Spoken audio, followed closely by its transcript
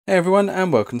Hey everyone,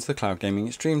 and welcome to the Cloud Gaming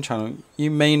Extreme channel.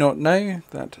 You may not know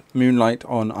that Moonlight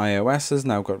on iOS has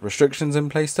now got restrictions in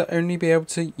place to only be able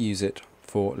to use it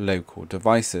for local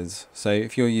devices. So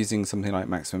if you're using something like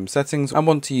maximum settings and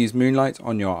want to use Moonlight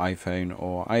on your iPhone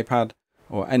or iPad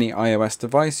or any iOS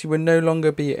device, you will no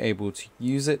longer be able to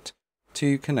use it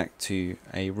to connect to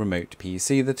a remote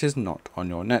PC that is not on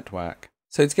your network.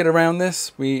 So to get around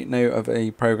this, we know of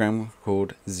a program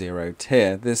called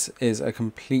ZeroTier. This is a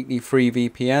completely free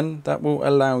VPN that will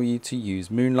allow you to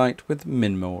use Moonlight with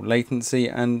minimal latency,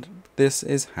 and this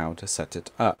is how to set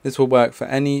it up. This will work for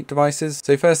any devices.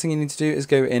 So first thing you need to do is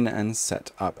go in and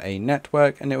set up a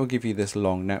network, and it will give you this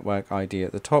long network ID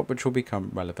at the top, which will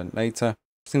become relevant later.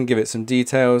 Just going to give it some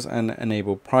details and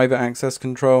enable private access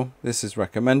control. This is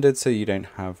recommended so you don't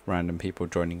have random people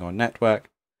joining your network.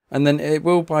 And then it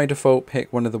will by default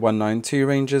pick one of the 192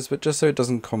 ranges, but just so it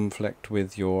doesn't conflict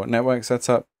with your network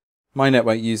setup, my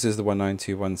network uses the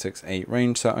 192.168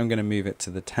 range, so I'm going to move it to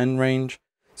the 10 range.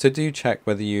 So do check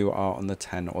whether you are on the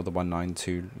 10 or the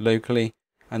 192 locally,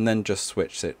 and then just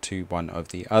switch it to one of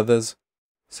the others.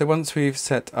 So once we've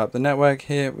set up the network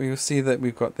here, we will see that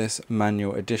we've got this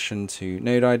manual addition to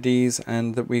node IDs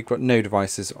and that we've got no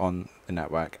devices on the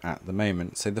network at the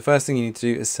moment. So the first thing you need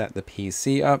to do is set the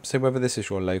PC up. So whether this is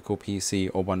your local PC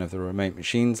or one of the remote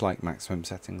machines like maximum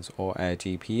settings or Air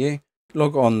GPU,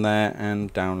 log on there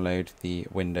and download the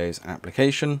Windows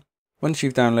application. Once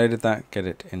you've downloaded that, get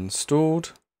it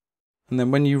installed. And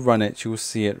then when you run it, you'll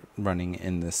see it running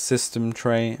in the system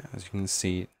tray, as you can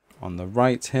see on the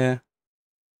right here.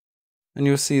 And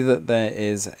you'll see that there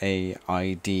is a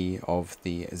ID of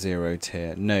the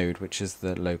ZeroTier node, which is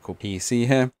the local PC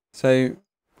here. So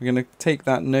we're going to take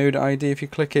that node ID. If you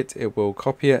click it, it will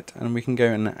copy it, and we can go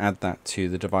and add that to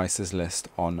the devices list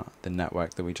on the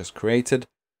network that we just created.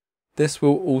 This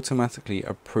will automatically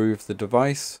approve the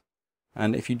device.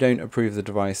 And if you don't approve the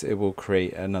device, it will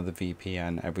create another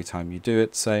VPN every time you do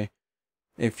it. So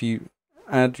if you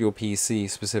add your PC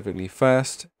specifically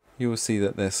first, you will see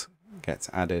that this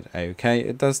gets added okay.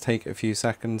 It does take a few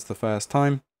seconds the first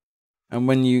time, and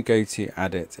when you go to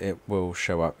add it, it will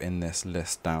show up in this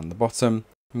list down the bottom.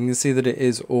 You can see that it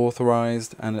is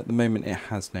authorized, and at the moment it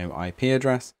has no IP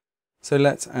address. So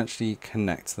let's actually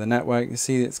connect to the network. You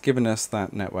see it's given us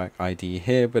that network ID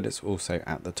here, but it's also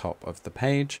at the top of the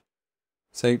page.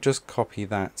 So just copy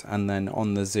that, and then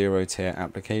on the ZeroTier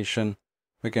application,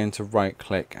 we're going to right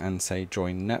click and say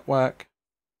join network.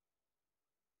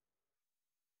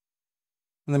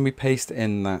 And then we paste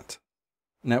in that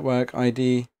network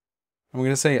ID. And we're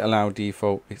going to say allow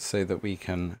default so that we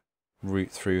can route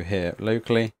through here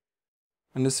locally.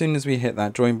 And as soon as we hit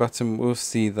that join button, we'll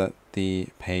see that the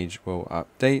page will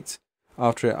update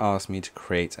after it asks me to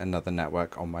create another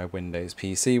network on my Windows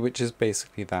PC, which is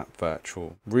basically that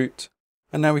virtual route.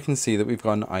 And now we can see that we've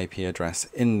got an IP address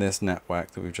in this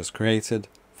network that we've just created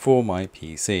for my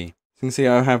PC. You can see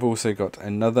I have also got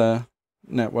another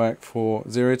network for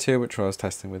ZeroTier, which I was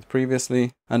testing with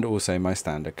previously, and also my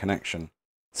standard connection.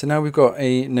 So now we've got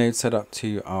a node set up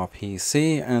to our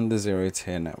PC and the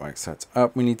ZeroTier network set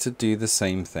up. We need to do the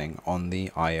same thing on the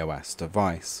iOS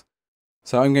device.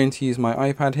 So I'm going to use my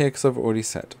iPad here because I've already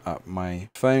set up my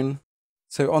phone.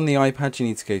 So on the iPad, you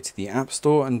need to go to the App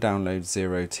Store and download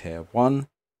ZeroTier One,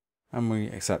 and we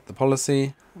accept the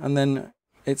policy. And then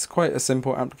it's quite a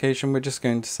simple application. We're just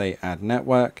going to say add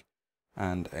network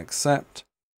and accept,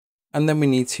 and then we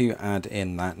need to add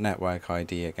in that network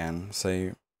ID again.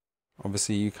 So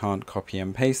obviously you can't copy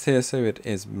and paste here, so it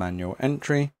is manual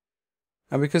entry.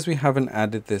 And because we haven't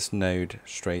added this node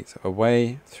straight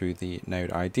away through the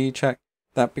node ID check,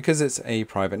 that because it's a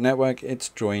private network, it's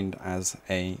joined as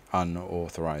a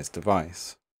unauthorized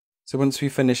device. So once we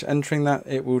finish entering that,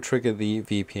 it will trigger the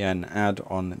VPN add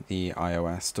on the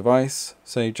iOS device.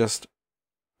 So just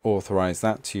authorize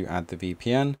that to add the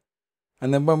VPN.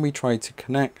 And then when we try to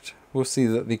connect, we'll see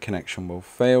that the connection will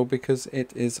fail because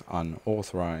it is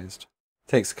unauthorized.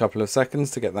 It takes a couple of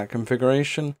seconds to get that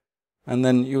configuration, and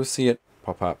then you'll see it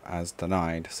pop up as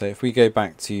denied. So if we go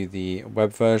back to the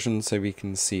web version so we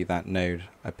can see that node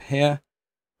appear,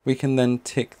 we can then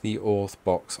tick the auth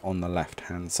box on the left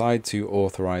hand side to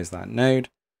authorize that node.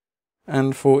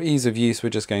 And for ease of use,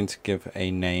 we're just going to give a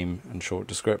name and short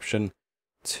description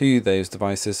to those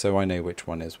devices so I know which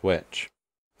one is which.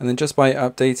 And then just by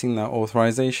updating that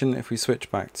authorization, if we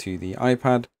switch back to the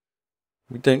iPad,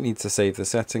 we don't need to save the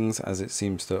settings as it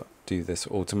seems to do this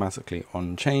automatically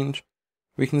on change.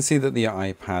 We can see that the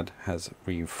iPad has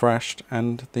refreshed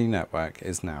and the network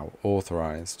is now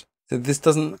authorized. So this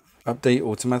doesn't update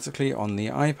automatically on the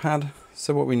iPad.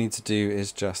 So what we need to do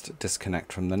is just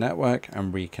disconnect from the network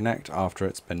and reconnect after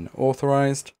it's been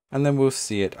authorized, and then we'll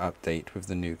see it update with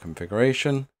the new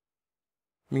configuration.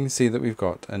 We can see that we've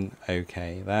got an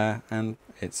OK there, and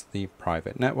it's the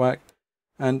private network.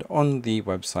 And on the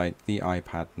website, the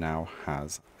iPad now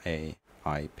has a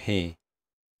IP.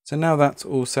 So now that's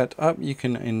all set up, you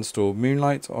can install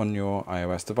Moonlight on your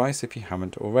iOS device if you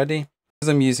haven't already. As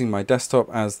I'm using my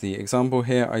desktop as the example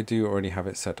here, I do already have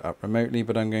it set up remotely,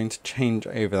 but I'm going to change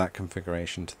over that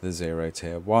configuration to the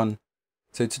ZeroTier One.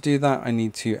 So to do that, I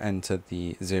need to enter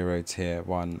the ZeroTier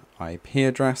One IP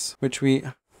address, which we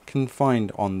can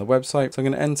find on the website. So I'm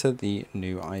going to enter the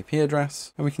new IP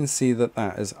address, and we can see that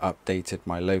that has updated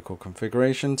my local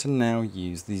configuration to now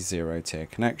use the ZeroTier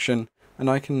connection. And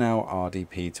I can now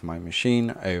RDP to my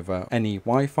machine over any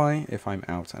Wi-Fi if I'm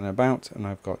out and about and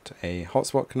I've got a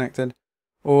hotspot connected,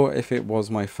 or if it was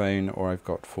my phone or I've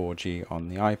got 4G on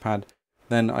the iPad,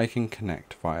 then I can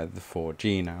connect via the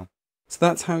 4G now. So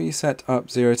that's how you set up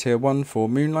ZeroTier One for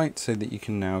Moonlight so that you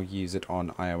can now use it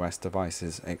on iOS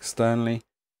devices externally.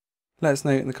 Let us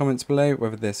know in the comments below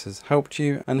whether this has helped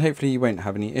you, and hopefully you won't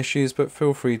have any issues, but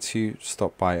feel free to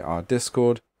stop by our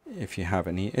Discord if you have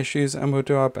any issues, and we'll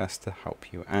do our best to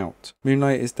help you out.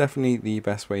 Moonlight is definitely the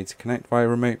best way to connect via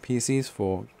remote PCs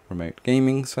for remote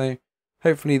gaming, so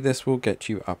hopefully this will get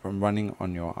you up and running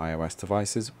on your iOS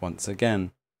devices once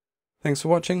again. Thanks for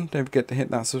watching, don't forget to hit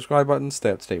that subscribe button,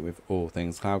 stay up to date with all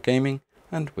things cloud gaming,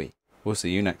 and we will see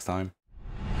you next time.